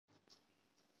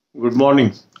Good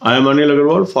morning. I am Anil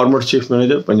Agarwal, former Chief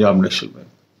Manager, Punjab National Bank.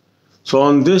 So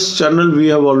on this channel, we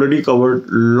have already covered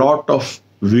lot of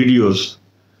videos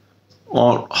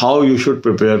on how you should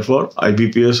prepare for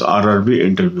IBPS RRB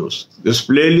interviews. This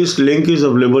playlist link is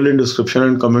available in description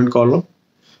and comment column.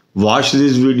 Watch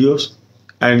these videos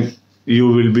and you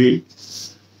will be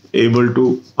able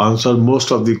to answer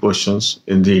most of the questions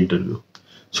in the interview.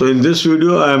 So in this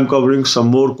video, I am covering some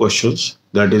more questions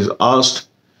that is asked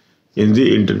in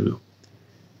the interview.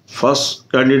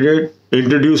 First candidate,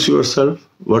 introduce yourself.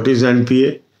 What is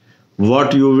NPA?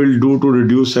 What you will do to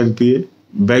reduce NPA?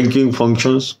 Banking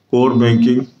functions, core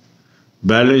banking,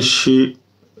 balance sheet,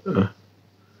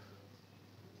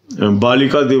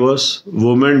 Balika Divas,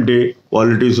 Women Day,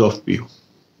 qualities of PO.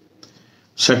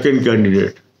 Second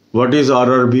candidate, what is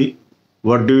RRB?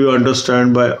 What do you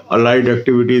understand by allied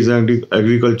activities and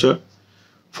agriculture,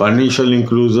 financial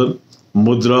inclusion,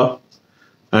 mudra,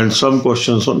 and some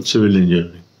questions on civil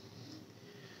engineering.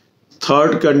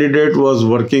 Third candidate was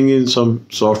working in some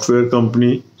software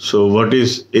company. So what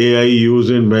is AI used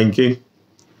in banking?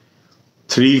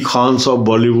 3 Khans of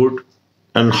Bollywood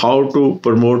and how to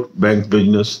promote bank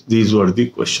business. These were the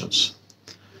questions.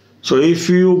 So if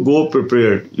you go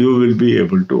prepared, you will be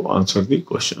able to answer the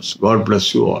questions. God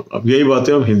bless you all. अब यही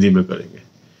बातें हम हिंदी में करेंगे.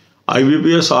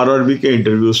 IBPS RRB के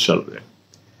interviews चल रहे हैं.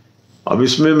 अब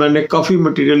इसमें मैंने काफ़ी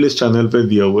मटेरियल इस चैनल पे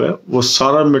दिया हुआ है. वो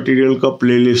सारा मटेरियल का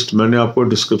प्लेलिस्ट मैंने आपको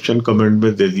डिस्क्रिप्शन कमेंट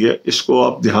में दे दिया. इसको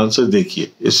आप ध्यान से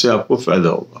देखिए, इससे आपको फ़ायदा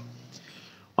होगा.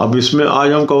 अब इसमें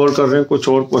आज हम कवर कर रहे हैं कुछ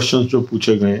और क्वेश्चंस जो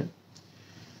पूछे गए हैं.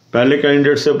 पहले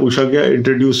कैंडिडेट से पूछा गया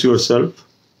इंट्रोड्यूस योरसेल्फ.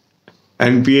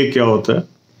 NPA क्या होता है,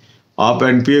 आप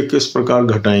NPA किस प्रकार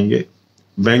घटाएंगे,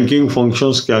 बैंकिंग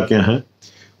फंक्शंस क्या क्या हैं,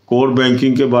 कोर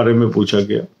बैंकिंग के बारे में पूछा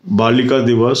गया, बालिका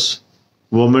दिवस,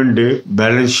 वुमेन डे,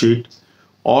 बैलेंस शीट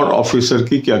और ऑफिसर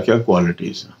की क्या क्या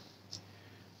क्वालिटीज़ हैं.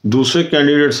 दूसरे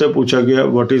कैंडिडेट से पूछा गया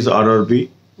what is RRB,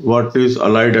 what is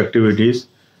allied activities,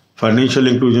 financial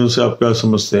inclusion से आप क्या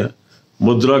समझते हैं,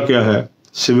 मुद्रा क्या है,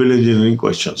 सिविल इंजीनियरिंग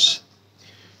क्वेश्चंस.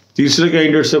 तीसरे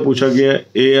कैंडिडेट से पूछा गया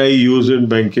AI यूज इन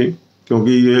बैंकिंग,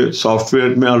 क्योंकि ये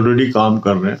सॉफ्टवेयर में ऑलरेडी काम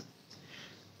कर रहे हैं.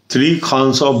 3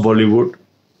 Khans of Bollywood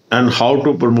and how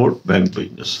to promote bank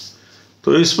business.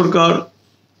 तो इस प्रकार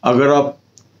अगर आप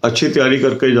अच्छी तैयारी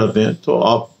करके जाते हैं तो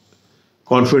आप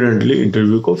कॉन्फिडेंटली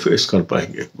इंटरव्यू को फेस कर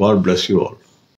पाएंगे. God bless you all.